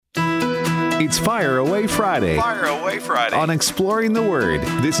It's Fire Away Friday. Fire Away Friday. On Exploring the Word.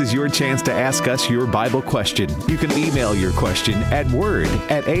 This is your chance to ask us your Bible question. You can email your question at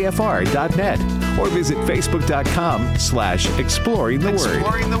word@afr.net or visit facebook.com/exploring the word.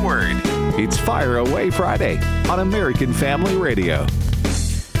 Exploring the Word. It's Fire Away Friday on American Family Radio.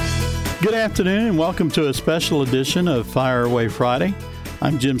 Good afternoon and welcome to a special edition of Fire Away Friday.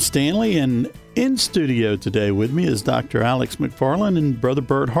 I'm Jim Stanley, and in studio today with me is Dr. Alex McFarland and Brother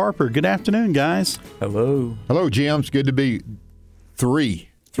Bert Harper. Good afternoon, guys. Hello. Hello, Jim. It's good to be three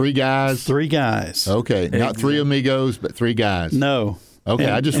guys. Three guys. Okay, not three amigos, but three guys. No.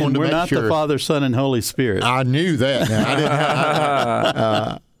 Okay, I just wanted to make sure. We're not the Father, Son, and Holy Spirit. I knew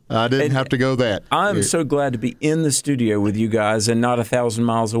that. Now, I didn't have to go that. I'm so glad to be in the studio with you guys and not 1,000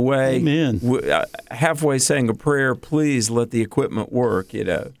 miles away. Amen. Halfway saying a prayer, please let the equipment work,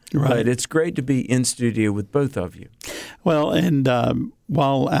 Right. But it's great to be in studio with both of you. Well, and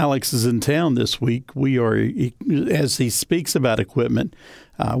while Alex is in town this week, we are, as he speaks about equipment,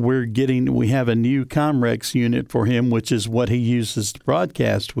 we have a new Comrex unit for him, which is what he uses to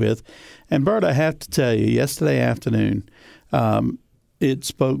broadcast with. And Bert, I have to tell you, yesterday afternoon, it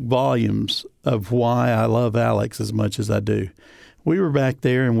spoke volumes of why I love Alex as much as I do. We were back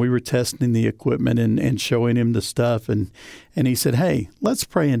there and we were testing the equipment and showing him the stuff. And he said, hey, let's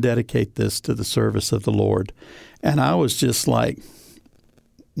pray and dedicate this to the service of the Lord. And I was just like,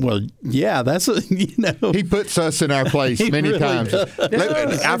 well, yeah, that's He puts us in our place many really times.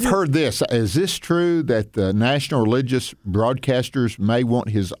 I've heard this. Is this true that the national religious broadcasters may want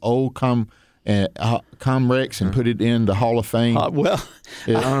his old Comrex and put it in the Hall of Fame? I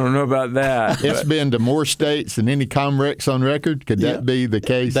don't know about that. It's been to more states than any Comrex on record. Could that be the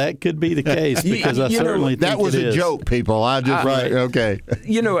case? That could be the case because I certainly think that was a joke, people. Okay.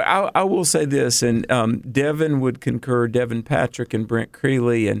 I will say this, and Devin would concur, Devin Patrick and Brent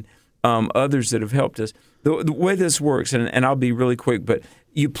Creeley and others that have helped us. The way this works, and I'll be really quick, but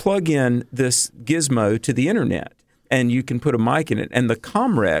you plug in this gizmo to the internet, and you can put a mic in it. And the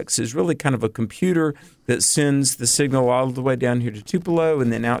Comrex is really kind of a computer that sends the signal all the way down here to Tupelo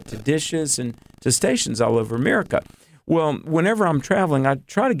and then out to dishes and to stations all over America. Well, whenever I'm traveling, I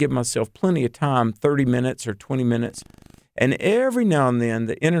try to give myself plenty of time, 30 minutes or 20 minutes. And every now and then,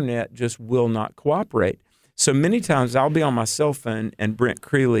 the internet just will not cooperate. So many times I'll be on my cell phone and Brent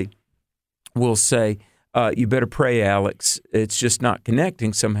Creeley will say, you better pray, Alex. It's just not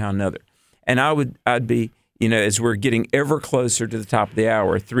connecting somehow or another. And I'd be, as we're getting ever closer to the top of the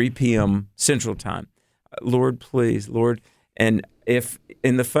hour, 3 p.m. Central Time, Lord, please, Lord. And if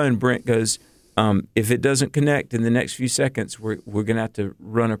in the phone, Brent goes, if it doesn't connect in the next few seconds, we're going to have to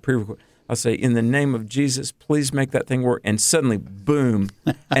run a pre-record. I'll say, in the name of Jesus, please make that thing work. And suddenly, boom,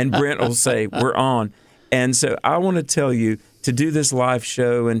 and Brent will say, we're on. And so I want to tell you, to do this live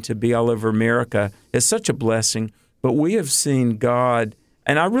show and to be all over America is such a blessing. But we have seen God,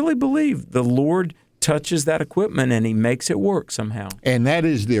 and I really believe the Lord touches that equipment and he makes it work somehow. And that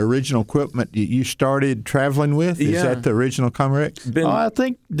is the original equipment that you started traveling with? Is that the original Comrex? I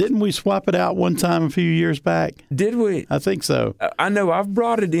think, didn't we swap it out one time a few years back? Did we? I think so. I know. I've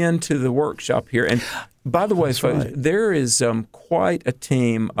brought it into the workshop here. And by the way, folks, there is quite a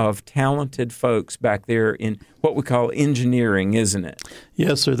team of talented folks back there in what we call engineering, isn't it?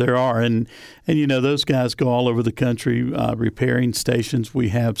 Yes, sir, there are. And those guys go all over the country repairing stations. We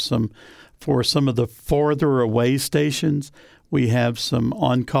have for some of the farther away stations, we have some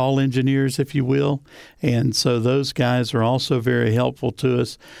on-call engineers, if you will. And so those guys are also very helpful to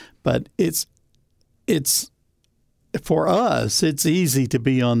us. But it's for us, it's easy to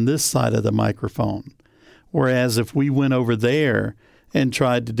be on this side of the microphone. Whereas if we went over there and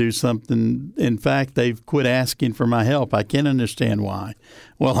tried to do something, in fact, they've quit asking for my help. I can't understand why.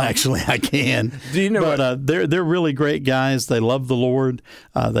 Well, actually, I can. Do you know? But they're really great guys. They love the Lord.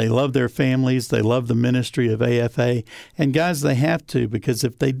 They love their families. They love the ministry of AFA. And guys, they have to, because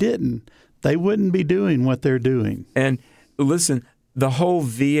if they didn't, they wouldn't be doing what they're doing. And listen, the whole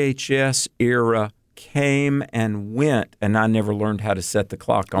VHS era came and went, and I never learned how to set the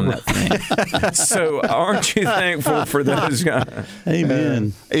clock on that thing. So aren't you thankful for those guys?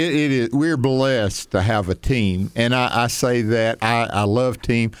 Amen. It is. We're blessed to have a team, and I say that I love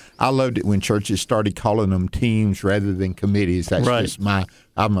team. I loved it when churches started calling them teams rather than committees. That's just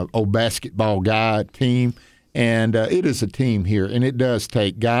I'm an old basketball guy, team. And it is a team here, and it does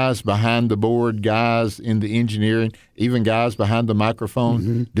take guys behind the board, guys in the engineering, even guys behind the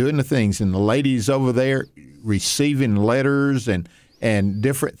microphone doing the things, and the ladies over there receiving letters and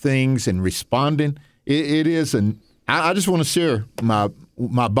different things and responding. It is I just want to share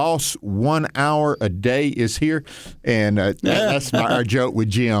my boss 1 hour a day is here, and that's our joke with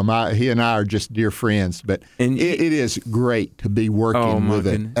Jim. He and I are just dear friends, but it is great to be working with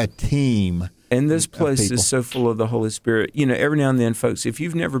a team. And this place is so full of the Holy Spirit. Every now and then, folks, if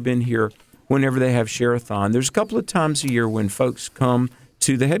you've never been here, whenever they have Share-a-thon, there's a couple of times a year when folks come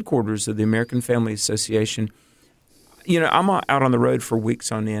to the headquarters of the American Family Association. I'm out on the road for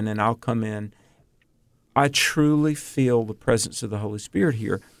weeks on end, and I'll come in. I truly feel the presence of the Holy Spirit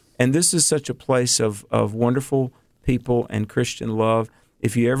here. And this is such a place of wonderful people and Christian love.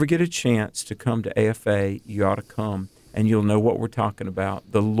 If you ever get a chance to come to AFA, you ought to come, and you'll know what we're talking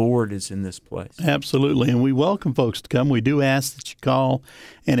about. The Lord is in this place. Absolutely, and we welcome folks to come. We do ask that you call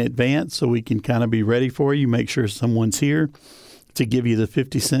in advance so we can kind of be ready for you, make sure someone's here to give you the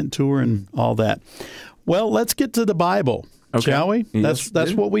 50-cent tour and all that. Well, let's get to the Bible, shall we? Yes,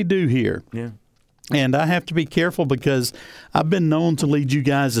 that's what we do here. Yeah. And I have to be careful because I've been known to lead you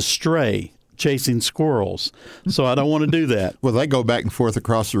guys astray chasing squirrels, so I don't want to do that. Well, they go back and forth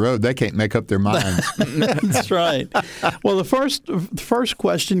across the road. They can't make up their minds. That's right. Well, the first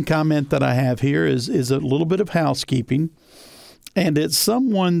question comment that I have here is a little bit of housekeeping, and it's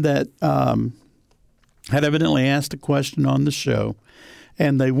someone that had evidently asked a question on the show,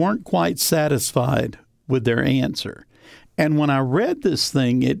 and they weren't quite satisfied with their answer. And when I read this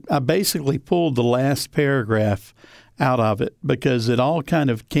thing, I basically pulled the last paragraph out of it because it all kind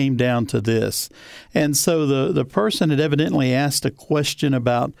of came down to this. And so the person had evidently asked a question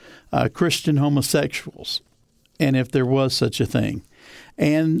about Christian homosexuals and if there was such a thing,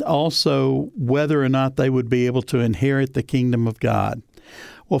 and also whether or not they would be able to inherit the kingdom of God.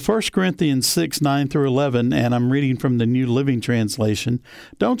 Well, 1 Corinthians 6, 9 through 11, and I'm reading from the New Living Translation,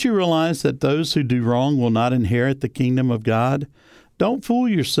 don't you realize that those who do wrong will not inherit the kingdom of God? Don't fool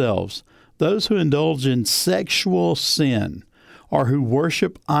yourselves. Those who indulge in sexual sin, or who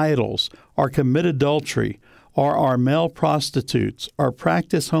worship idols, or commit adultery, or are male prostitutes, or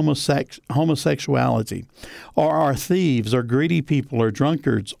practice homosexuality, or are thieves, or greedy people, or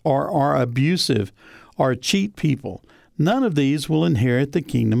drunkards, or are abusive, or cheat people, none of these will inherit the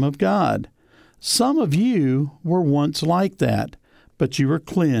kingdom of God. Some of you were once like that, but you were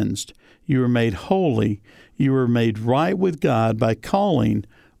cleansed. You were made holy. You were made right with God by calling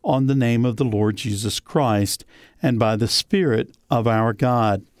on the name of the Lord Jesus Christ and by the Spirit of our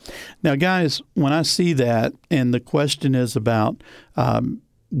God. Now, guys, when I see that, and the question is about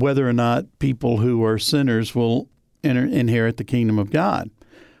whether or not people who are sinners will inherit the kingdom of God.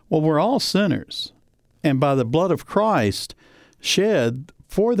 Well, we're all sinners, and by the blood of Christ shed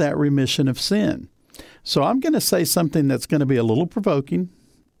for that remission of sin. So I'm going to say something that's going to be a little provoking,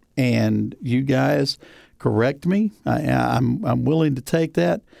 and you guys correct me. I'm willing to take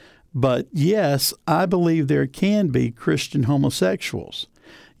that. But yes, I believe there can be Christian homosexuals.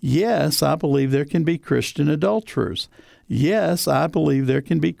 Yes, I believe there can be Christian adulterers. Yes, I believe there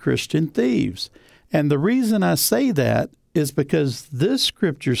can be Christian thieves. And the reason I say that is because this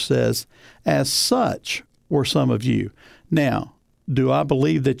scripture says, as such were some of you. Now, do I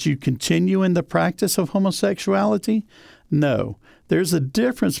believe that you continue in the practice of homosexuality? No. There's a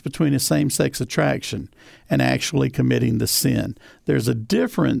difference between a same-sex attraction and actually committing the sin. There's a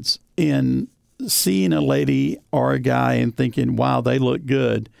difference in seeing a lady or a guy and thinking, wow, they look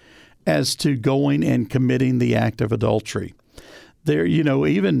good, as to going and committing the act of adultery. There,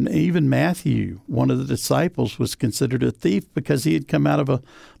 even Matthew, one of the disciples, was considered a thief because he had come out of a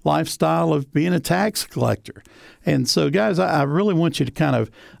lifestyle of being a tax collector. And so, guys, I really want you to kind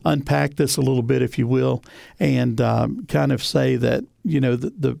of unpack this a little bit, if you will, and kind of say that,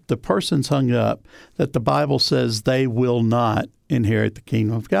 the person's hung up, that the Bible says they will not inherit the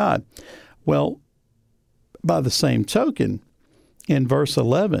kingdom of God. Well, by the same token, in verse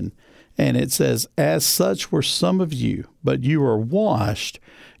 11, and it says, as such were some of you, but you are washed,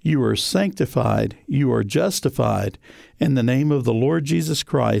 you are sanctified, you are justified in the name of the Lord Jesus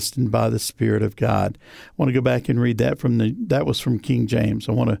Christ and by the Spirit of God. I want to go back and read that that was from King James.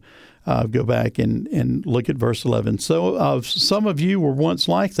 I want to go back and look at verse 11. So some of you were once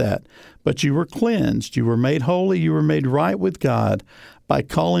like that, but you were cleansed, you were made holy, you were made right with God by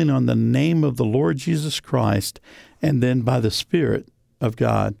calling on the name of the Lord Jesus Christ and then by the Spirit of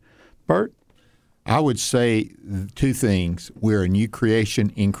God. Bert? I would say two things. We're a new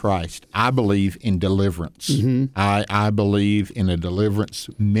creation in Christ. I believe in deliverance. Mm-hmm. I believe in a deliverance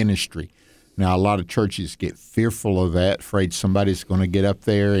ministry. Now, a lot of churches get fearful of that, afraid somebody's going to get up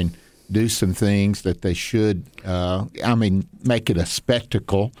there and do some things that they should, make it a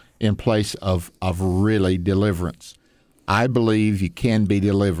spectacle in place of really deliverance. I believe you can be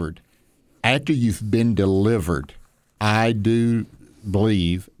delivered. After you've been delivered, I do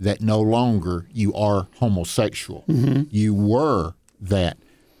believe that no longer you are homosexual. Mm-hmm. You were that.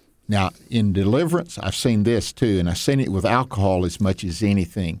 Now, in deliverance, I've seen this too, and I've seen it with alcohol as much as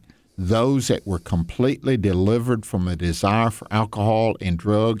anything. Those that were completely delivered from a desire for alcohol and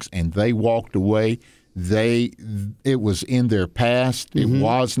drugs, and they walked away, it was in their past. Mm-hmm. It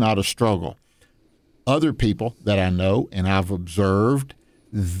was not a struggle. Other people that I know and I've observed,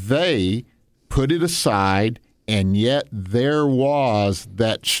 they put it aside, and yet there was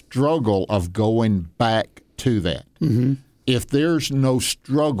that struggle of going back to that. Mm-hmm. If there's no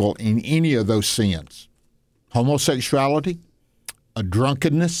struggle in any of those sins, homosexuality, a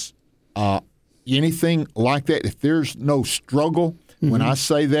drunkenness, anything like that, if there's no struggle, mm-hmm. when I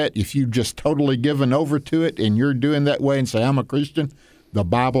say that, if you've just totally given over to it and you're doing that way and say, I'm a Christian, the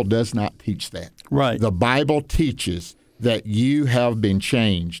Bible does not teach that. Right. The Bible teaches that you have been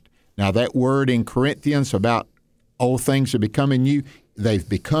changed. Now, that word in Corinthians about old things are becoming new, they've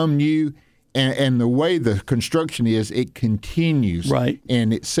become new. And the way the construction is, it continues. Right.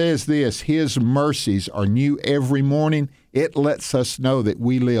 And it says this, His mercies are new every morning. It lets us know that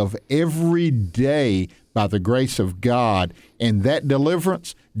we live every day by the grace of God. And that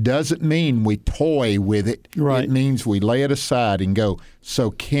deliverance doesn't mean we toy with it. Right. It means we lay it aside and go,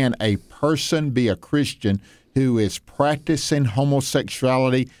 so can a person be a Christian who is practicing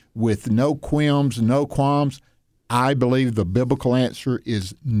homosexuality with no quims, no qualms? I believe the biblical answer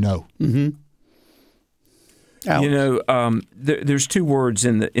is no. Mm-hmm. There's two words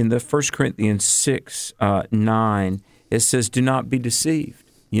in the 1 Corinthians 6:9. It says, "Do not be deceived."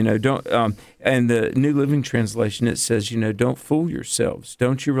 Don't. And the New Living Translation, it says, don't fool yourselves.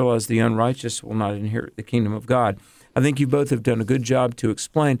 Don't you realize the unrighteous will not inherit the kingdom of God? I think you both have done a good job to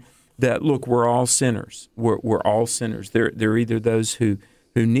explain that. Look, we're all sinners. We're all sinners. They're either those who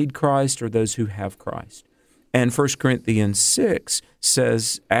need Christ or those who have Christ. And 1 Corinthians 6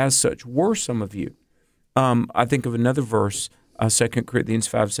 says, as such, were some of you. I think of another verse, 2 Corinthians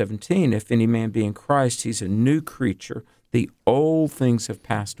 5:17, if any man be in Christ, he's a new creature. The old things have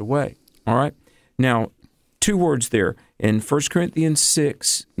passed away. All right? Now, two words there. In 1 Corinthians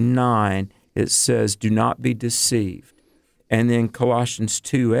 6:9, it says, do not be deceived. And then Colossians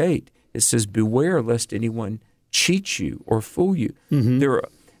 2:8, it says, beware lest anyone cheat you or fool you. Mm-hmm.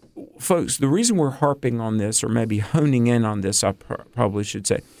 Folks, the reason we're harping on this, or maybe honing in on this, I probably should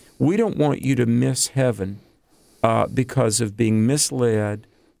say, we don't want you to miss heaven because of being misled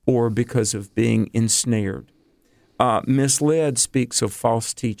or because of being ensnared. Misled speaks of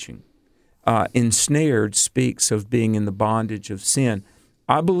false teaching. Ensnared speaks of being in the bondage of sin.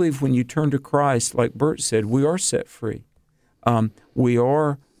 I believe when you turn to Christ, like Bert said, we are set free. We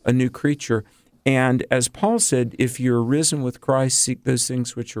are a new creature. And as Paul said, if you're risen with Christ, seek those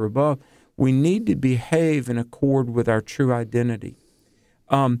things which are above. We need to behave in accord with our true identity.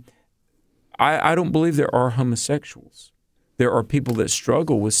 I don't believe there are homosexuals. There are people that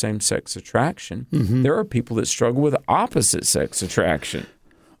struggle with same-sex attraction. Mm-hmm. There are people that struggle with opposite-sex attraction.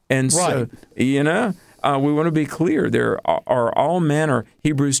 And right. So, we want to be clear. There are all manner.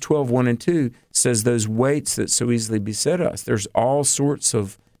 Hebrews 12:1-2 says those weights that so easily beset us. There's all sorts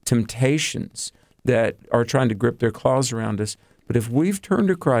of temptations that are trying to grip their claws around us. But if we've turned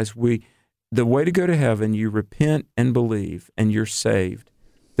to Christ, the way to go to heaven, you repent and believe, and you're saved.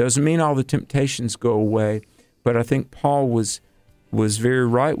 Doesn't mean all the temptations go away, but I think Paul was very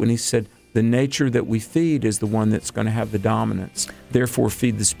right when he said the nature that we feed is the one that's going to have the dominance. Therefore,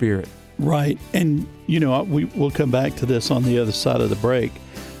 feed the Spirit. Right. And, we'll come back to this on the other side of the break,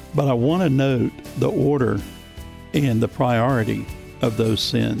 but I want to note the order and the priority of those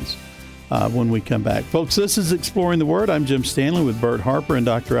sins when we come back. Folks, this is Exploring the Word. I'm Jim Stanley with Bert Harper and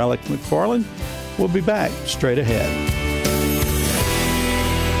Dr. Alex McFarland. We'll be back straight ahead.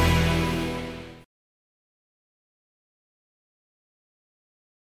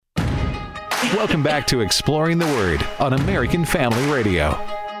 Welcome back to Exploring the Word on American Family Radio.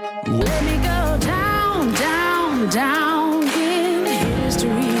 Let me go down, down, down in history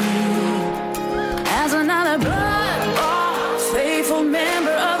as another blood-bought, faithful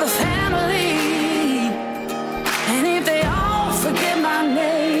member of the family. And if they all forget my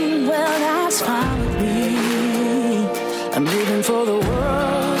name, well, that's fine with me. I'm living for the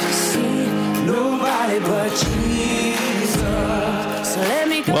world to see nobody but Jesus. So let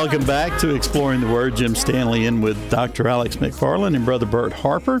me go. Welcome back to Exploring the Word. Jim Stanley in with Dr. Alex McFarland and Brother Bert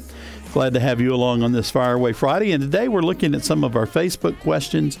Harper. Glad to have you along on this Fire Away Friday. And today we're looking at some of our Facebook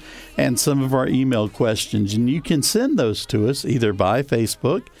questions and some of our email questions. And you can send those to us either by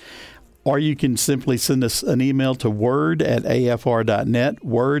Facebook, or you can simply send us an email to word@afr.net,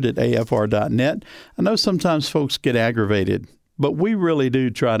 word@afr.net. I know sometimes folks get aggravated but we really do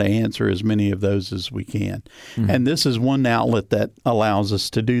try to answer as many of those as we can. And this is one outlet that allows us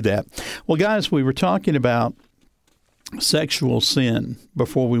to do that. Well, guys, we were talking about sexual sin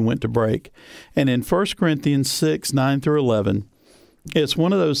before we went to break. And in 1 Corinthians 6, 9 through 11, it's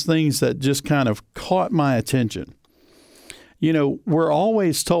one of those things that just kind of caught my attention. You know, we're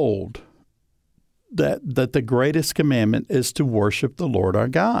always told that the greatest commandment is to worship the Lord our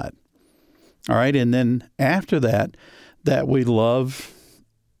God. All right, and then after that we love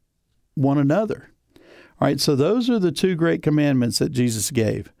one another. All right, so those are the two great commandments that Jesus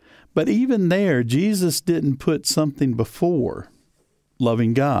gave. But even there, Jesus didn't put something before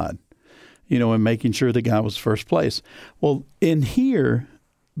loving God, you know, and making sure that God was first place. Well, in here,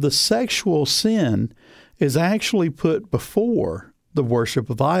 the sexual sin is actually put before the worship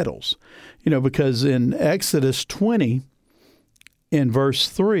of idols, you know, because in Exodus 20, in verse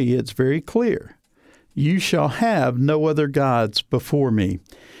 3, it's very clear, "You shall have no other gods before me."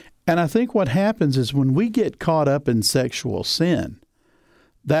 And I think what happens is when we get caught up in sexual sin,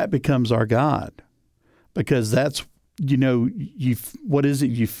 that becomes our God, because that's, you know, what is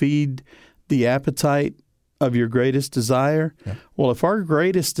it? You feed the appetite of your greatest desire. Yeah. Well, if our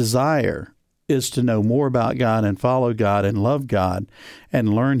greatest desire is to know more about God and follow God and love God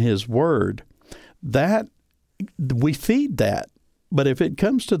and learn His Word, that we feed that. But if it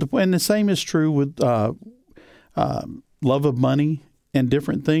comes to and the same is true with love of money and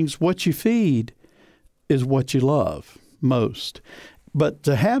different things, what you feed is what you love most. But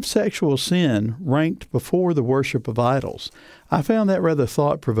to have sexual sin ranked before the worship of idols, I found that rather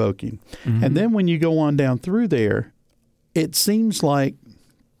thought-provoking. Mm-hmm. And then when you go on down through there, it seems like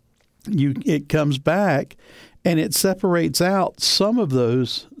it comes back and it separates out some of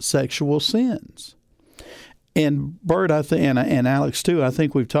those sexual sins. And Bert, I think, and Alex too, I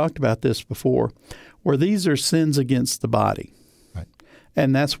think we've talked about this before, where these are sins against the body. Right.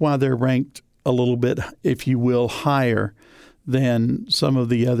 And that's why they're ranked a little bit, if you will, higher than some of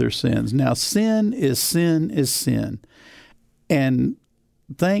the other sins. Now, sin is sin is sin. And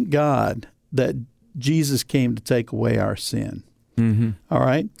thank God that Jesus came to take away our sin. Mm-hmm. All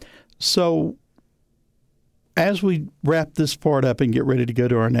right? So as we wrap this part up and get ready to go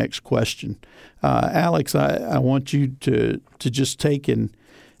to our next question, Alex, I want you to just take and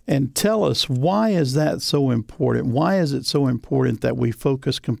tell us, why is that so important? Why is it so important that we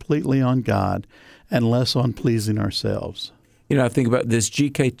focus completely on God and less on pleasing ourselves? You know, I think about this.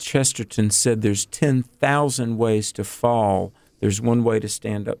 G.K. Chesterton said there's 10,000 ways to fall. There's one way to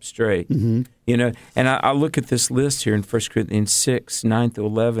stand up straight. Mm-hmm. You know, and I look at this list here in 1 Corinthians 6, 9 through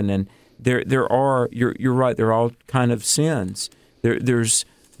 11, and there are, you're right, they're all kind of sins. There's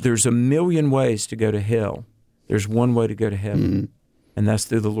a million ways to go to hell. There's one way to go to heaven, mm-hmm. and that's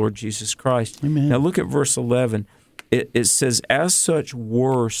through the Lord Jesus Christ. Amen. Now look at verse 11. It says, "As such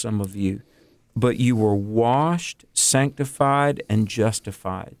were some of you, but you were washed, sanctified, and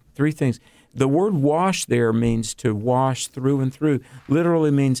justified." Three things. The word wash there means to wash through and through.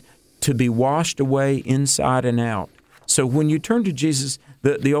 Literally means to be washed away inside and out. So when you turn to Jesus,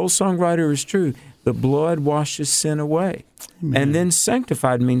 the old songwriter is true. The blood washes sin away. Amen. And then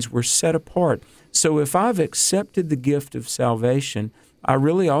sanctified means we're set apart. So if I've accepted the gift of salvation, I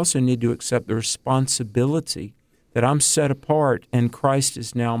really also need to accept the responsibility that I'm set apart and Christ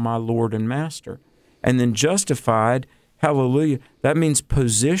is now my Lord and Master. And then justified, hallelujah, that means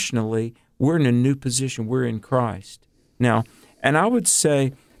positionally, we're in a new position. We're in Christ. Now, and I would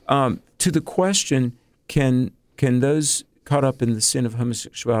say to the question, can those caught up in the sin of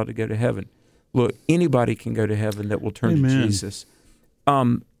homosexuality go to heaven? Look, anybody can go to heaven that will turn Amen. to Jesus.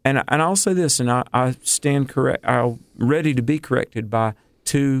 And I'll say this, and I stand correct. I'm ready to be corrected by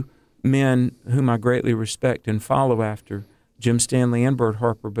two men whom I greatly respect and follow after, Jim Stanley and Bert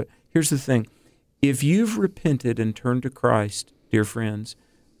Harper. But here's the thing. If you've repented and turned to Christ, dear friends,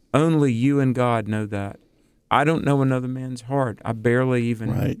 only you and God know that. I don't know another man's heart. I barely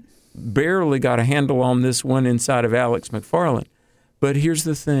got a handle on this one inside of Alex McFarland. But here's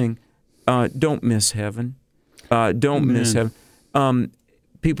the thing. Don't miss heaven. Don't miss heaven.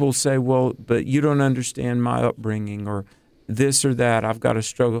 People say, well, but you don't understand my upbringing or this or that. I've got to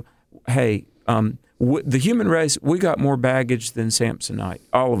struggle. Hey, the human race, we got more baggage than Samsonite.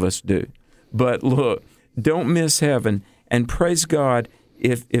 All of us do. But look, don't miss heaven. And praise God,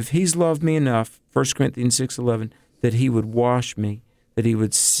 if He's loved me enough, 1 Corinthians 6:11, that He would wash me, that He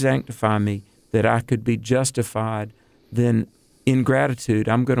would sanctify me, that I could be justified, then in gratitude,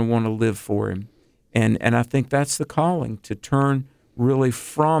 I'm going to want to live for Him. And I think that's the calling, to turn really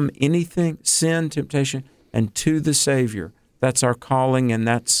from anything, sin, temptation, and to the Savior. That's our calling, and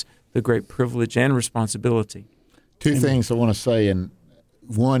that's the great privilege and responsibility. Two things I want to say, and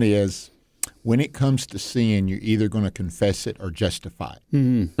one is when it comes to sin, you're either going to confess it or justify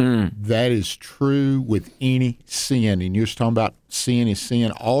it. That is true with any sin. And you're talking about sin is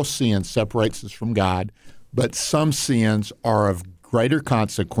sin. All sin separates us from God, but some sins are of greater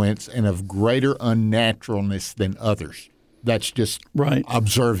consequence and of greater unnaturalness than others. That's just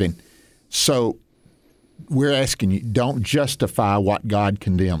observing. So we're asking you, don't justify what God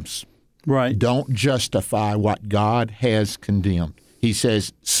condemns. Right. Don't justify what God has condemned. He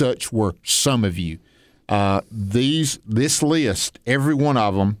says, such were some of you. This list, every one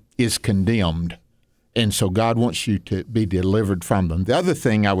of them is condemned. And so God wants you to be delivered from them. The other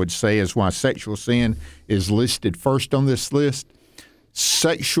thing I would say is why sexual sin is listed first on this list.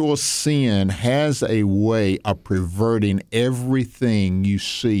 Sexual sin has a way of perverting everything you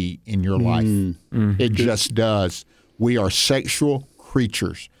see in your life. It just does. We are sexual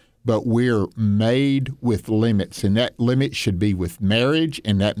creatures, but we're made with limits, and that limit should be with marriage,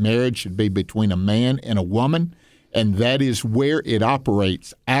 and that marriage should be between a man and a woman, and that is where it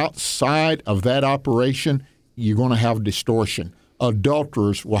operates. Outside of that operation, you're going to have distortion.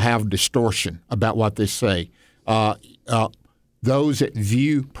 Adulterers will have distortion about what they say. Those that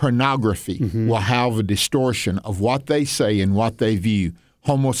view pornography will have a distortion of what they say and what they view.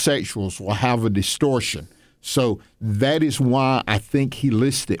 Homosexuals will have a distortion. So that is why I think he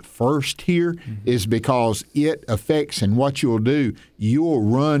lists it first here, is because it affects, and what you'll do, you'll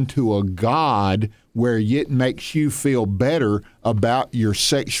run to a God where it makes you feel better about your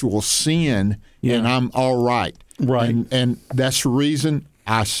sexual sin, and I'm all right. Right. And that's the reason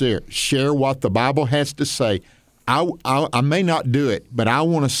I share what the Bible has to say. I may not do it, but I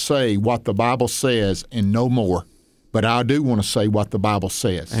want to say what the Bible says and no more. But I do want to say what the Bible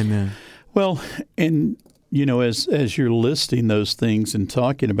says. Amen. Well, and you know, as you're listing those things and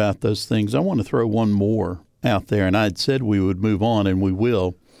talking about those things, I want to throw one more out there. And I'd said we would move on, and we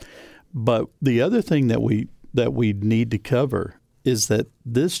will. But the other thing that we need to cover is that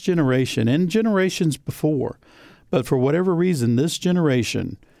this generation and generations before, but for whatever reason, this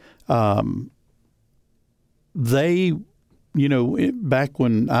generation, they, you know, back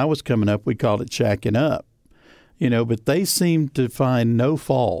when I was coming up, we called it shacking up, you know, but they seem to find no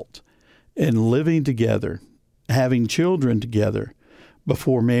fault in living together, having children together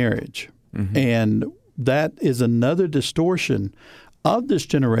before marriage. And that is another distortion of this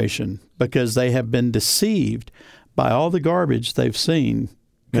generation because they have been deceived by all the garbage they've seen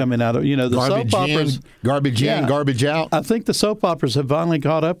coming out of, you know, the garbage soap operas. Garbage in, garbage out. I think the soap operas have finally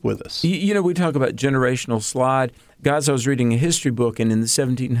caught up with us. You know, we talk about generational slide. Guys, I was reading a history book, and in the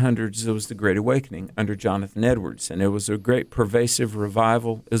 1700s, there was the Great Awakening under Jonathan Edwards, and it was a great pervasive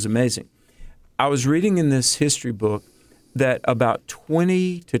revival. It was amazing. I was reading in this history book that about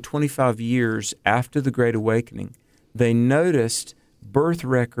 20 to 25 years after the Great Awakening, they noticed birth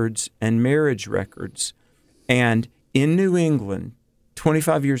records and marriage records, and in New England,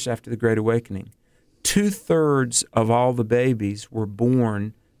 25 years after the Great Awakening, 2/3 of all the babies were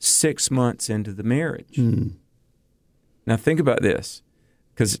born 6 months into the marriage. Now think about this,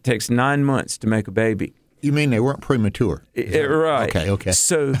 because it takes 9 months to make a baby. You mean they weren't premature? Right. Okay.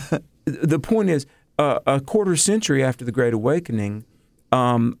 So the point is, a quarter century after the Great Awakening,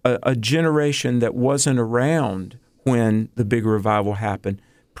 a generation that wasn't around when the big revival happened,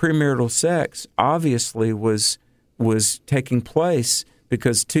 premarital sex obviously was taking place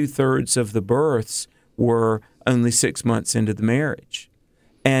because 2/3 of the births were only 6 months into the marriage.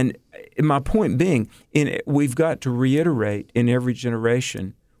 And my point being, we've got to reiterate in every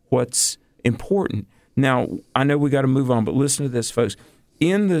generation what's important. Now, I know we got to move on, but listen to this, folks.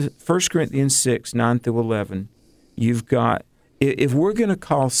 In the 1 Corinthians 6, 9 through 11, you've got, if we're going to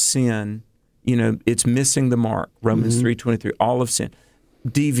call sin, you know, it's missing the mark, Romans 3:23, all of sin,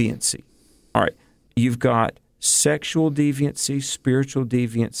 deviancy. All right, you've got sexual deviancy, spiritual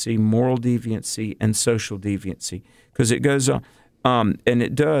deviancy, moral deviancy, and social deviancy. Because it goes on, and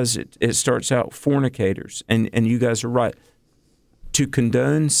it starts out fornicators, and you guys are right. To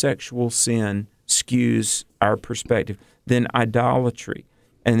condone sexual sin skews our perspective. Then idolatry,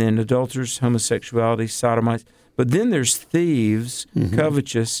 and then adulterers, homosexuality, sodomites. But then there's thieves,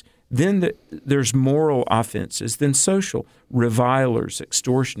 covetous. Then there's moral offenses. Then social, revilers,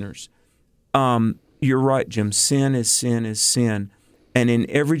 extortioners. You're right, Jim. Sin is sin is sin. And in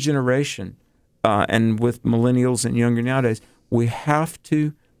every generation, and with millennials and younger nowadays, we have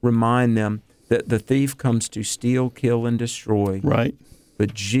to remind them that the thief comes to steal, kill, and destroy. Right.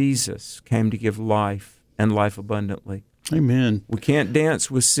 But Jesus came to give life and life abundantly. Amen. We can't dance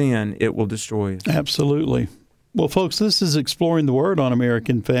with sin. It will destroy us. Absolutely. Well, folks, this is Exploring the Word on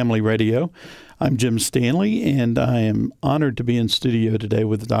American Family Radio. I'm Jim Stanley, and I am honored to be in studio today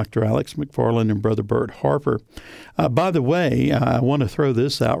with Dr. Alex McFarland and Brother Bert Harper. By the way, I want to throw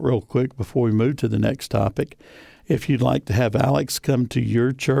this out real quick before we move to the next topic. If you'd like to have Alex come to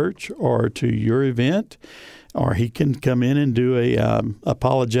your church or to your event, or he can come in and do a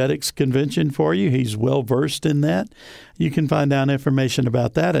apologetics convention for you, he's well-versed in that. You can find out information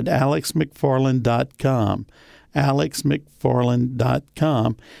about that at alexmcfarland.com.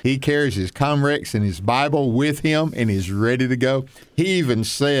 alexmcfarland.com. He carries his Comrex and his Bible with him and is ready to go. He even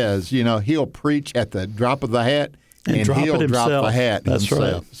says, he'll preach at the drop of the hat, and he'll drop the hat himself.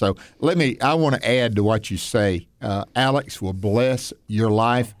 Right. So I want to add to what you say. Alex will bless your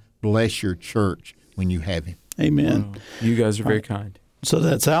life, bless your church when you have him. Amen. Wow. You guys are very kind. So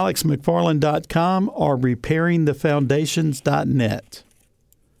that's alexmcfarland.com or repairingthefoundations.net.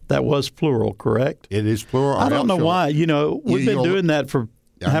 That was plural, correct? It is plural. I don't know why. We've been doing that for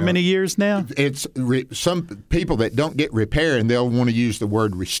how many years now? It's some people that don't get repair, and they'll want to use the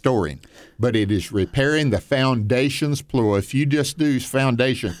word restoring. But it is repairing the foundations, plural. If you just do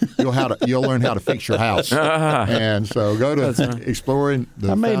foundation, you'll learn how to fix your house. And so go to Exploring the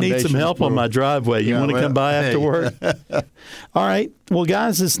Foundations. I may need some help on my driveway. You want to come by after work? All right. Well,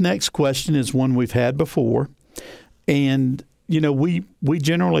 guys, this next question is one we've had before. And we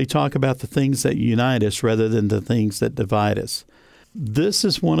generally talk about the things that unite us rather than the things that divide us. This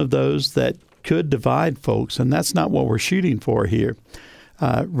is one of those that could divide folks, and that's not what we're shooting for here.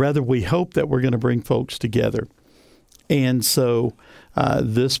 Rather, we hope that we're going to bring folks together. And so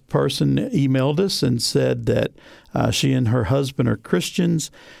this person emailed us and said that she and her husband are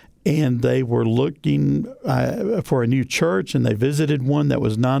Christians, and they were looking for a new church, and they visited one that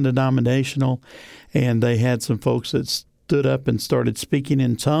was non-denominational, and they had some folks that stood up and started speaking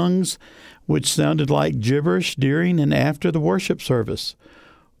in tongues, which sounded like gibberish during and after the worship service,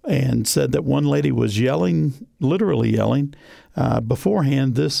 and said that one lady was yelling, literally yelling,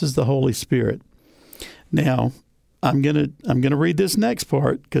 beforehand, "This is the Holy Spirit." Now, I'm gonna read this next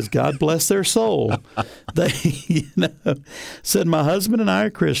part because God bless their soul. They said, "My husband and I are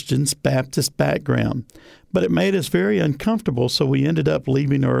Christians, Baptist background, but it made us very uncomfortable, so we ended up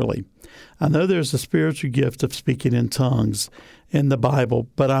leaving early. I know there's a spiritual gift of speaking in tongues in the Bible,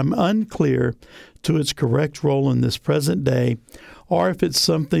 but I'm unclear to its correct role in this present day, or if it's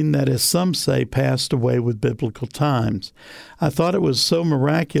something that, as some say, passed away with biblical times. I thought it was so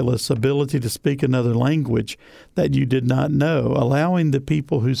miraculous ability to speak another language that you did not know, allowing the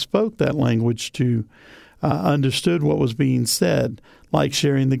people who spoke that language to understood what was being said, like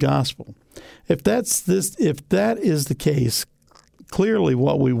sharing the gospel. If that is the case, clearly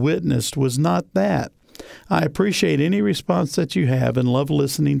what we witnessed was not that. I appreciate any response that you have and love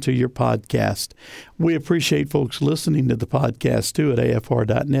listening to your podcast. We appreciate folks listening to the podcast, too, at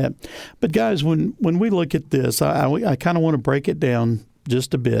afr.net. But, guys, when we look at this, I kind of want to break it down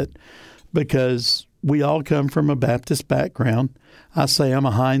just a bit because we all come from a Baptist background. I say I'm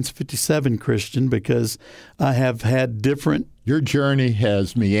a Heinz 57 Christian because I have had different... Your journey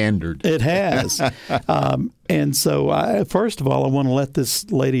has meandered. It has. And so, first of all, I want to let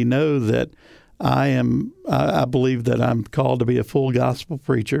this lady know that I believe that I'm called to be a full gospel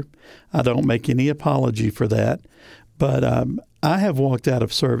preacher. I don't make any apology for that. But I have walked out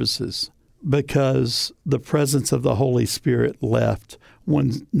of services because the presence of the Holy Spirit left,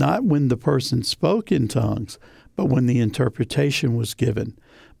 not when the person spoke in tongues, but when the interpretation was given.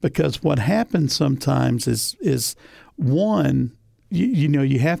 Because what happens sometimes is one,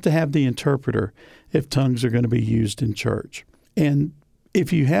 you have to have the interpreter if tongues are going to be used in church. And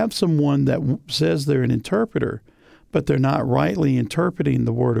if you have someone that says they're an interpreter, but they're not rightly interpreting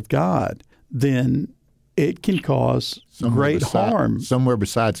the Word of God, then it can cause great harm. Somewhere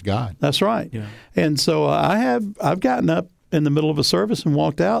besides God. That's right. Yeah. And so I've gotten up in the middle of a service and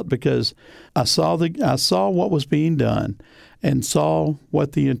walked out because I saw what was being done and saw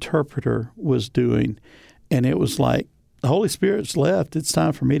what the interpreter was doing, and it was like, the Holy Spirit's left. It's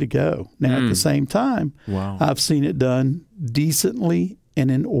time for me to go. Now, at the same time, I've seen it done decently and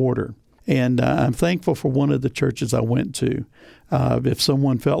in order. And I'm thankful for one of the churches I went to. If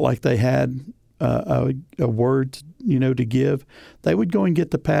someone felt like they had a word, to give, they would go and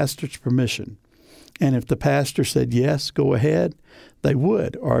get the pastor's permission. And if the pastor said, yes, go ahead, they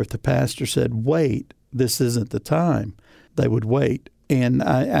would. Or if the pastor said, wait, this isn't the time, they would wait. And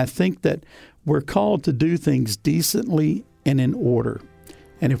I think that we're called to do things decently and in order.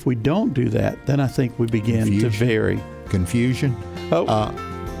 And if we don't do that, then I think we begin to vary. Confusion. Oh,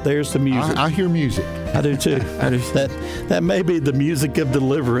 there's the music. I hear music. I do too. That may be the music of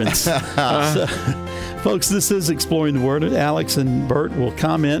deliverance. So, folks, this is Exploring the Word. Alex and Bert will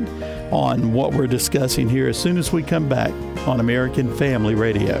comment on what we're discussing here as soon as we come back on American Family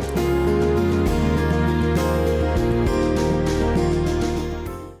Radio.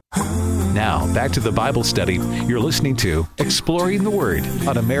 Now, back to the Bible study. You're listening to Exploring the Word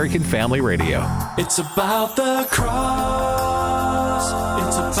on American Family Radio. It's about the cross.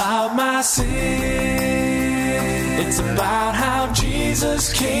 It's about my sin. It's about how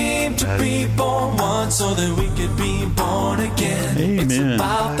Jesus came to be born once so that we could be born again. Amen.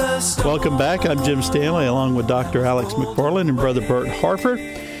 Welcome back. I'm Jim Stanley along with Dr. Alex McFarland and Brother Bert Harper.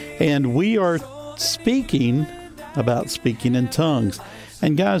 And we are speaking about speaking in tongues.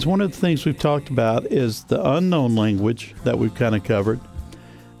 And guys, one of the things we've talked about is the unknown language that we've kind of covered,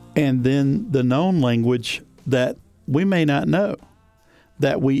 and then the known language that we may not know,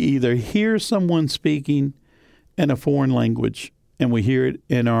 that we either hear someone speaking in a foreign language and we hear it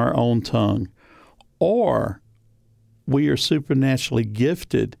in our own tongue, or we are supernaturally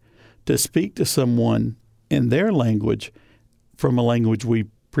gifted to speak to someone in their language from a language we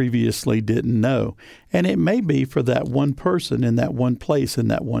previously didn't know. And it may be for that one person in that one place in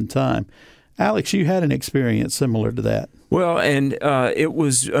that one time. Alex, you had an experience similar to that. Well, and it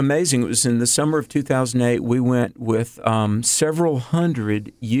was amazing. It was in the summer of 2008. We went with several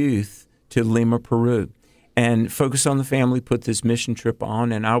hundred youth to Lima, Peru. And Focus on the Family put this mission trip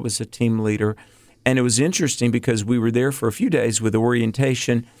on, and I was a team leader. And it was interesting because we were there for a few days with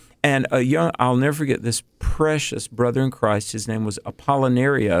orientation. And I'll never forget this precious brother in Christ. His name was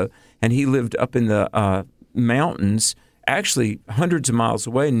Apollinario, and he lived up in the mountains, actually hundreds of miles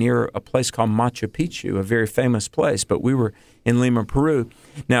away near a place called Machu Picchu, a very famous place. But we were in Lima, Peru.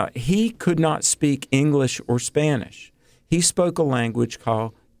 Now, he could not speak English or Spanish. He spoke a language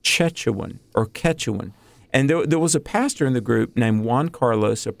called Quechuan or Quechuan. And there was a pastor in the group named Juan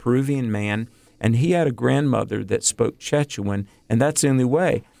Carlos, a Peruvian man, and he had a grandmother that spoke Quechuan, and that's the only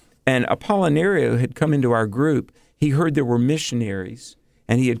way. And Apollinario had come into our group. He heard there were missionaries,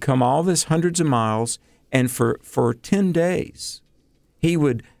 and he had come all this hundreds of miles, and for 10 days, he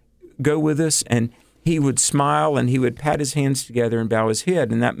would go with us, and he would smile, and he would pat his hands together and bow his head,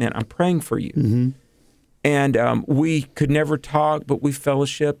 and that meant, I'm praying for you. Mm-hmm. And we could never talk, but we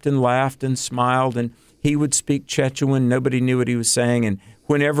fellowshipped and laughed and smiled, and he would speak Quechuan. Nobody knew what he was saying, and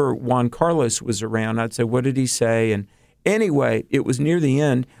whenever Juan Carlos was around, I'd say, what did he say? And anyway, it was near the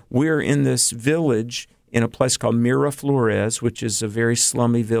end. We're in this village in a place called Miraflores, which is a very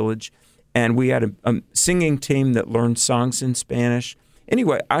slummy village, and we had a singing team that learned songs in Spanish.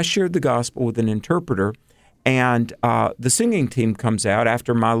 Anyway, I shared the gospel with an interpreter, and the singing team comes out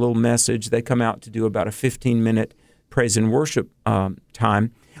after my little message. They come out to do about a 15-minute praise and worship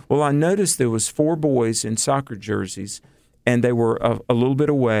time. Well, I noticed there was 4 boys in soccer jerseys, and they were a little bit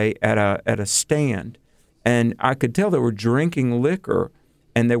away at a stand. And I could tell they were drinking liquor,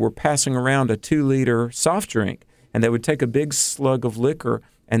 and they were passing around a 2-liter soft drink. And they would take a big slug of liquor,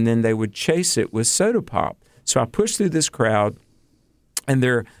 and then they would chase it with soda pop. So I pushed through this crowd, and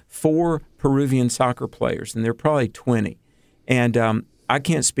there are 4 Peruvian soccer players, and they're probably 20. And I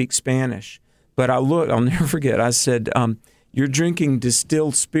can't speak Spanish, but I looked, I'll never forget, I said, you're drinking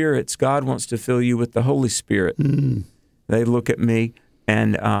distilled spirits. God wants to fill you with the Holy Spirit. Mm. They look at me,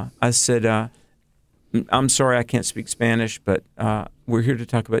 and I said, I'm sorry I can't speak Spanish, but we're here to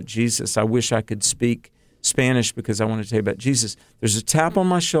talk about Jesus. I wish I could speak Spanish because I want to tell you about Jesus. There's a tap on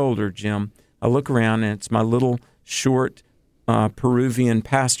my shoulder, Jim. I look around, and it's my little short Peruvian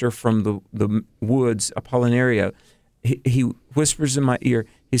pastor from the woods, Apollinario. He whispers in my ear.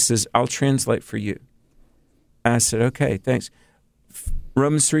 He says, I'll translate for you. I said, okay, thanks.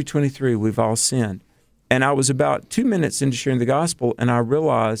 Romans 3:23, we've all sinned. And I was about 2 minutes into sharing the gospel, and I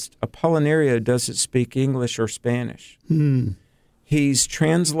realized Apollinario doesn't speak English or Spanish. He's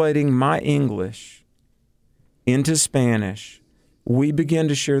translating my English into Spanish. We began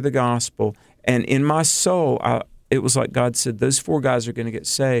to share the gospel, and in my soul, it was like God said, those 4 guys are going to get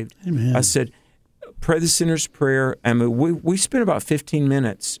saved. Amen. I said, pray the sinner's prayer. And we spent about 15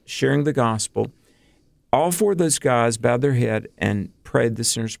 minutes sharing the gospel. All 4 of those guys bowed their head and prayed the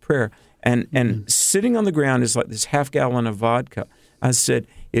sinner's prayer. And sitting on the ground is like this half-gallon of vodka. I said,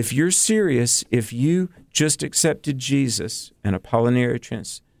 if you're serious, if you just accepted Jesus, and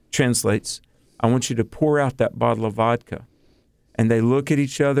Apollinario translates, I want you to pour out that bottle of vodka. And they look at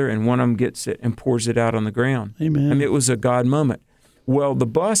each other, and one of them gets it and pours it out on the ground. Amen. I mean, it was a God moment. Well, the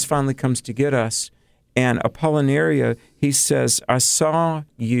bus finally comes to get us, and Apollinario, he says, I saw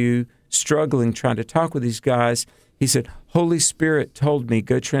you struggling, trying to talk with these guys. He said, Holy Spirit told me,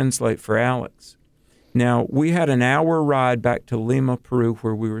 go translate for Alex. Now, we had an hour ride back to Lima, Peru,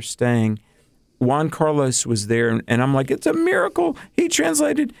 where we were staying. Juan Carlos was there, and I'm like, it's a miracle. He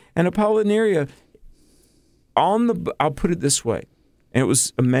translated an Apollinaria. I'll put it this way, and it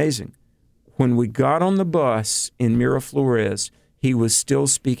was amazing. When we got on the bus in Miraflores, he was still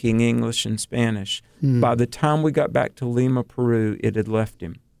speaking English and Spanish. By the time we got back to Lima, Peru, it had left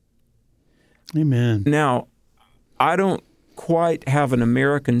him. Amen. Now, I don't quite have an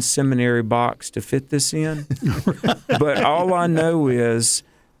American seminary box to fit this in, but all I know is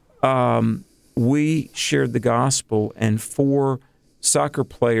we shared the gospel, and 4 soccer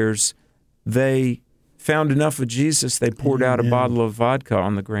players, they found enough of Jesus, they poured out a bottle of vodka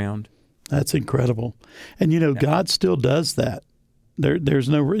on the ground. That's incredible. And, God still does that. There's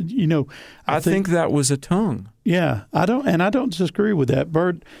no, I think that was a tongue. Yeah, I don't disagree with that.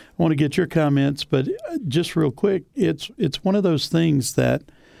 Bert, I want to get your comments, but just real quick, it's one of those things that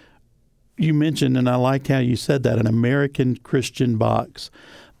you mentioned, and I liked how you said that, an American Christian box,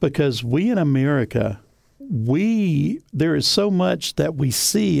 because we in America, there is so much that we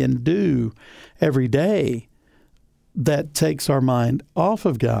see and do every day that takes our mind off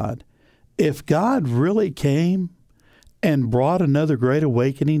of God. If God really came and brought another great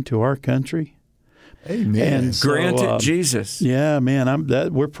awakening to our country, amen. And so, granted, Jesus. Yeah, man,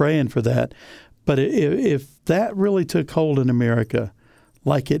 we're praying for that. But if that really took hold in America,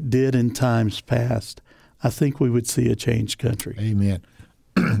 like it did in times past, I think we would see a changed country. Amen.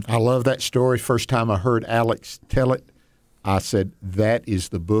 I love that story. First time I heard Alex tell it, I said, that is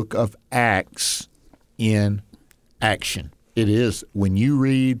the book of Acts in action. It is. When you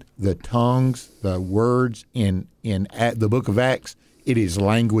read the tongues, the words in the book of Acts, it is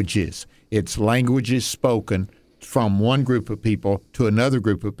languages. It's languages spoken from one group of people to another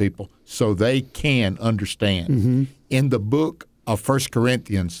group of people so they can understand. Mm-hmm. In the book of 1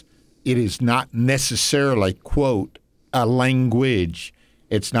 Corinthians, it is not necessarily, quote, a language.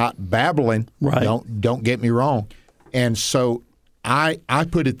 It's not babbling. Right. Don't get me wrong. And so I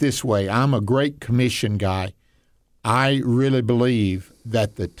put it this way. I'm a Great Commission guy. I really believe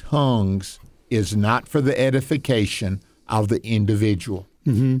that the tongues is not for the edification of the individual.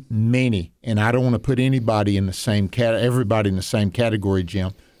 Mm-hmm. Many, and I don't want to put anybody in the same everybody in the same category,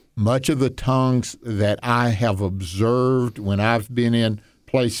 Jim. Much of the tongues that I have observed when I've been in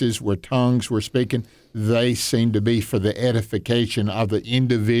places where tongues were speaking, they seem to be for the edification of the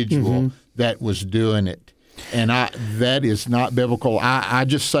individual that was doing it. And that is not biblical. I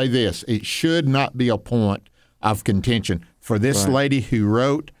just say this. It should not be a point of contention. For this lady who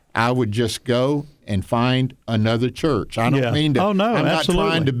wrote, I would just go and find another church. I don't mean to. Oh, no, I'm absolutely. not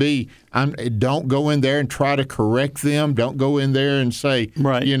trying to be. Don't go in there and try to correct them. Don't go in there and say,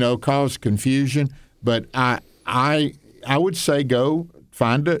 cause confusion. But I would say go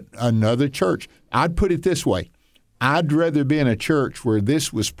find another church. I'd put it this way. I'd rather be in a church where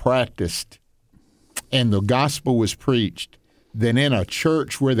this was practiced and the gospel was preached than in a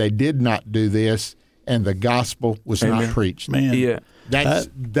church where they did not do this and the gospel was not preached. Man, yeah. That's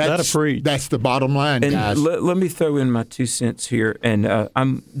the bottom line, and guys. Let me throw in my 2 cents here. And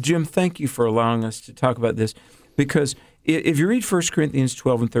Jim, thank you for allowing us to talk about this, because if you read 1 Corinthians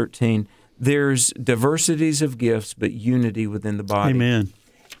 12 and 13, there's diversities of gifts, but unity within the body. Amen.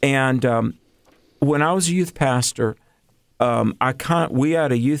 And when I was a youth pastor, we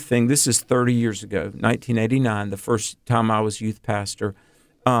had a youth thing. This is 30 years ago, 1989, the first time I was youth pastor.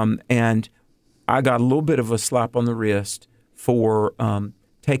 And I got a little bit of a slap on the wrist for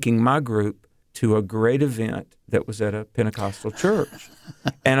taking my group to a great event that was at a Pentecostal church.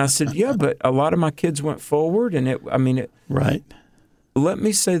 And I said, yeah, but a lot of my kids went forward, and Right. Let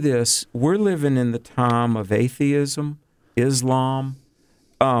me say this. We're living in the time of atheism, Islam,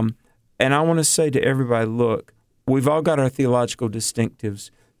 and I want to say to everybody, look, we've all got our theological distinctives,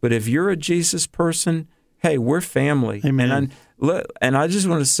 but if you're a Jesus person, hey, we're family. Amen. And I just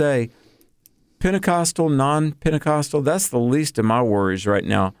want to say, Pentecostal, non-Pentecostal, that's the least of my worries right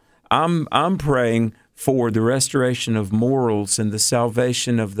now. I'm praying for the restoration of morals and the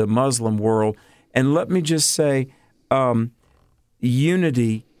salvation of the Muslim world. And let me just say,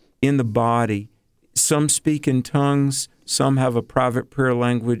 unity in the body. Some speak in tongues, some have a private prayer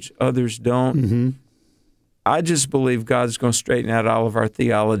language, others don't. Mm-hmm. I just believe God's going to straighten out all of our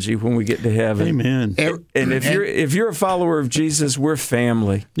theology when we get to heaven. Amen. And if you're a follower of Jesus, we're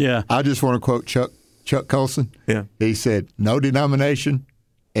family. Yeah. I just want to quote Chuck Colson. Yeah. He said, "No denomination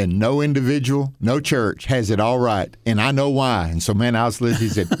and no individual, no church has it all right, and I know why." And so, man, I was listening.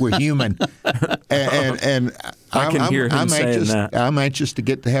 He said, "We're human," and I can hear him saying that. I'm anxious to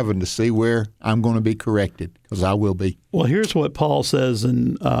get to heaven to see where I'm going to be corrected, because I will be. Well, here's what Paul says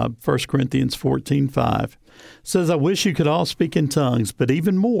in 1 Corinthians 14:5. Says, I wish you could all speak in tongues, but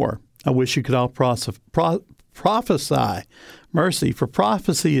even more, I wish you could all prophesy. Mercy, for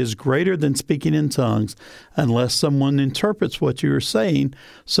prophecy is greater than speaking in tongues, unless someone interprets what you are saying,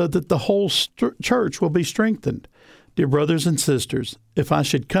 so that the whole church will be strengthened. Dear brothers and sisters, if I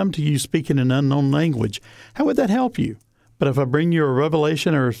should come to you speaking an unknown language, how would that help you? But if I bring you a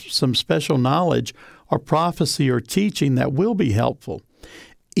revelation or some special knowledge or prophecy or teaching, that will be helpful.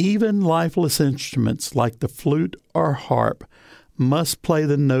 Even lifeless instruments like the flute or harp must play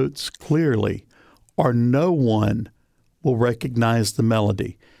the notes clearly, or no one will recognize the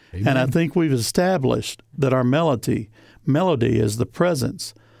melody. Amen. And I think we've established that our melody is the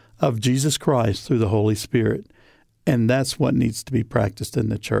presence of Jesus Christ through the Holy Spirit. And that's what needs to be practiced in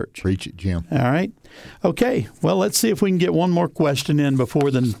the church. Preach it, Jim. All right. Okay. Well, let's see if we can get one more question in before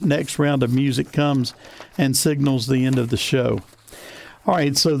the next round of music comes and signals the end of the show. All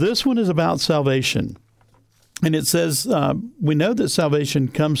right. So this one is about salvation. And it says, we know that salvation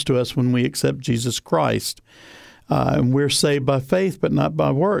comes to us when we accept Jesus Christ. And we're saved by faith, but not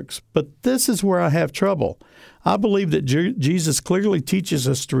by works. But this is where I have trouble. I believe that Jesus clearly teaches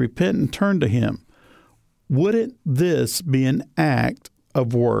us to repent and turn to Him. Wouldn't this be an act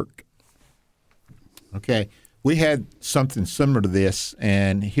of work? Okay. We had something similar to this,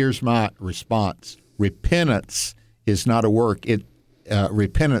 and here's my response. Repentance is not a work.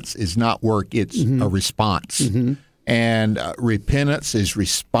 Repentance is not work. It's a response. Mm-hmm. And repentance is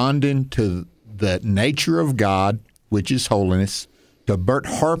responding to the nature of God, which is holiness, to Bert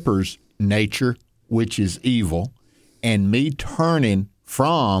Harper's nature, which is evil, and me turning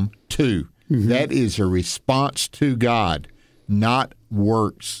from to. Mm-hmm. That is a response to God, not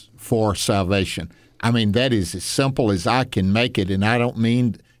works for salvation. I mean, that is as simple as I can make it, and I don't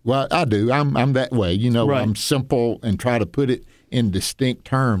mean, well, I do. I'm that way. You know, right. I'm simple and try to put it in distinct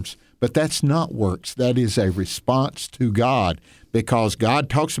terms. But that's not works. That is a response to God, because God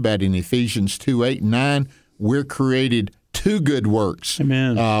talks about in Ephesians 2:8-9, we're created to good works.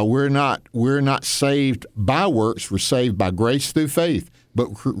 Amen. We're not saved by works. We're saved by grace through faith,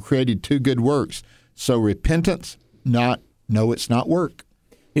 but created to good works. So repentance, it's not work.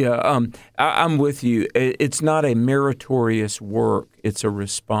 Yeah, I'm with you. It's not a meritorious work. It's a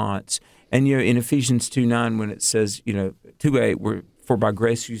response. And, in Ephesians 2:9, when it says, 2:8, for by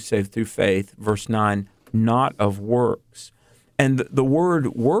grace you saved through faith, verse 9, not of works. And the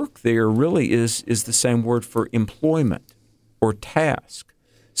word work there really is the same word for employment or task.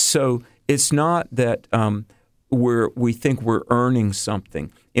 So it's not that we think we're earning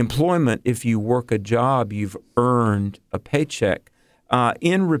something. Employment, if you work a job, you've earned a paycheck.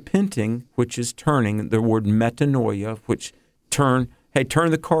 In repenting, which is turning, the word metanoia, which turn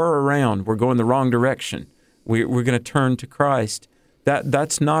the car around. We're going the wrong direction. We're going to turn to Christ.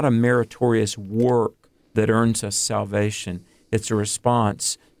 That's not a meritorious work that earns us salvation. It's a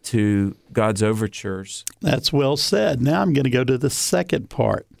response to God's overtures. That's well said. Now I'm going to go to the second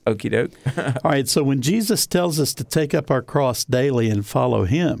part. Okie doke. All right, so when Jesus tells us to take up our cross daily and follow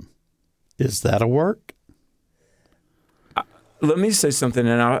Him, is that a work? Let me say something,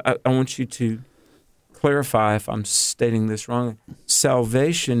 and I want you to clarify if I'm stating this wrong.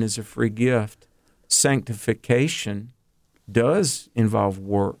 Salvation is a free gift. Sanctification does involve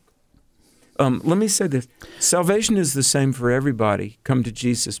work. Let me say this. Salvation is the same for everybody. Come to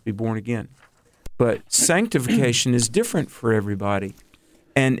Jesus, be born again. But sanctification is different for everybody.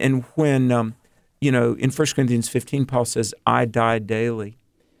 And when, in 1 Corinthians 15, Paul says, I die daily,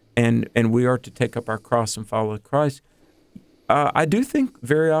 and we are to take up our cross and follow Christ, I do think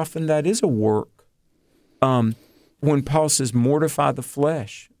very often that is a work. When Paul says, mortify the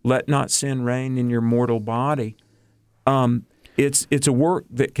flesh, let not sin reign in your mortal body, it's a work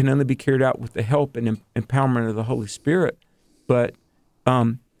that can only be carried out with the help and empowerment of the Holy Spirit. But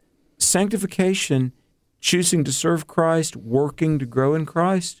sanctification, choosing to serve Christ, working to grow in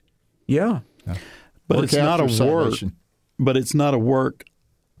Christ, yeah. But it's not a work. But it's not a work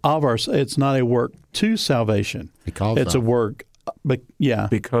of our. It's not a work to salvation. It's a work.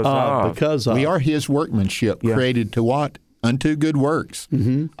 Because of. We are His workmanship, created to what? Unto good works.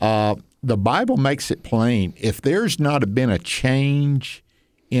 Mm-hmm. The Bible makes it plain. If there's not been a change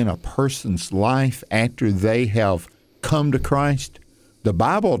in a person's life after they have come to Christ, the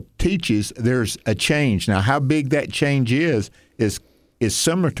Bible teaches there's a change. Now, how big that change is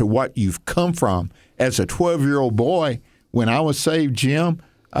similar to what you've come from. As a 12-year-old boy, when I was saved, Jim,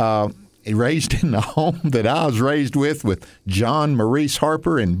 raised in the home that I was raised with John Maurice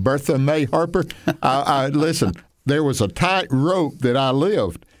Harper and Bertha May Harper. Listen, there was a tight rope that I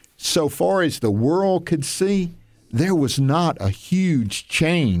lived. So far as the world could see, there was not a huge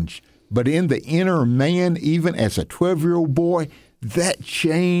change. But in the inner man, even as a 12-year-old boy, that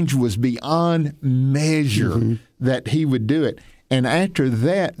change was beyond measure that he would do it. And after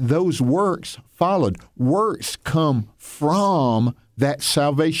that, those works followed. Works come from that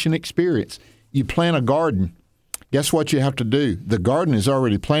salvation experience. You plant a garden. Guess what you have to do? The garden is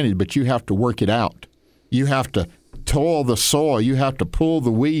already planted, but you have to work it out. You have to till the soil. You have to pull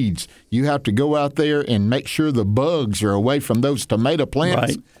the weeds. You have to go out there and make sure the bugs are away from those tomato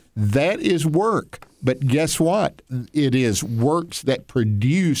plants. Right. That is work. But guess what? It is works that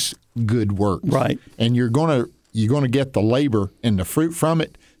produce good works. Right. And you're going to get the labor and the fruit from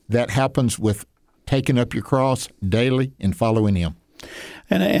it. That happens with taking up your cross daily and following Him.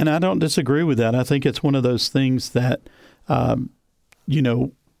 And I don't disagree with that. I think it's one of those things that, I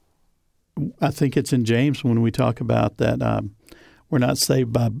think it's in James when we talk about that we're not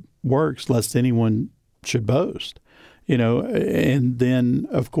saved by works lest anyone should boast. And then,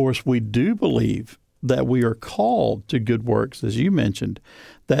 of course, we do believe that we are called to good works, as you mentioned.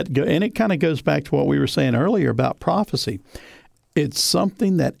 And it kind of goes back to what we were saying earlier about prophecy. It's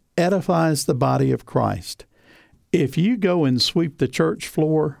something that edifies the body of Christ. If you go and sweep the church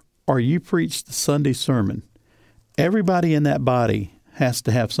floor or you preach the Sunday sermon, everybody in that body has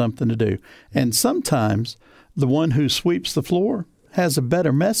to have something to do. And sometimes the one who sweeps the floor has a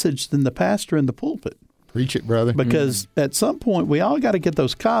better message than the pastor in the pulpit. Preach it, brother. Because at some point, we all got to get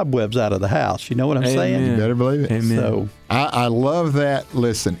those cobwebs out of the house. You know what I'm saying? You better believe it. Amen. So I love that.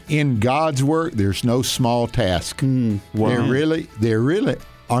 Listen, in God's work, there's no small task. wow. There really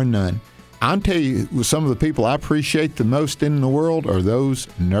are none. I'll tell you, some of the people I appreciate the most in the world are those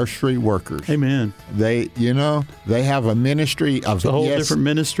nursery workers. Amen. They have a ministry of It's a whole different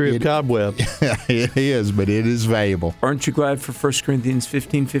ministry of cobweb. It is, but it is valuable. Aren't you glad for 1 Corinthians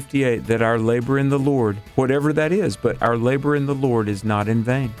 15:58 that our labor in the Lord, whatever that is, but our labor in the Lord is not in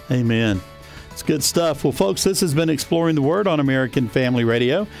vain? Amen. It's good stuff. Well, folks, this has been Exploring the Word on American Family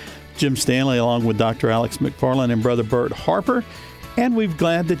Radio. Jim Stanley along with Dr. Alex McFarland and Brother Bert Harper. And we're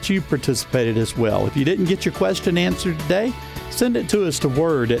glad that you participated as well. If you didn't get your question answered today, send it to us to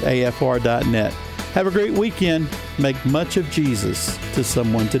word@afr.net. Have a great weekend. Make much of Jesus to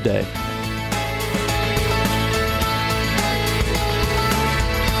someone today.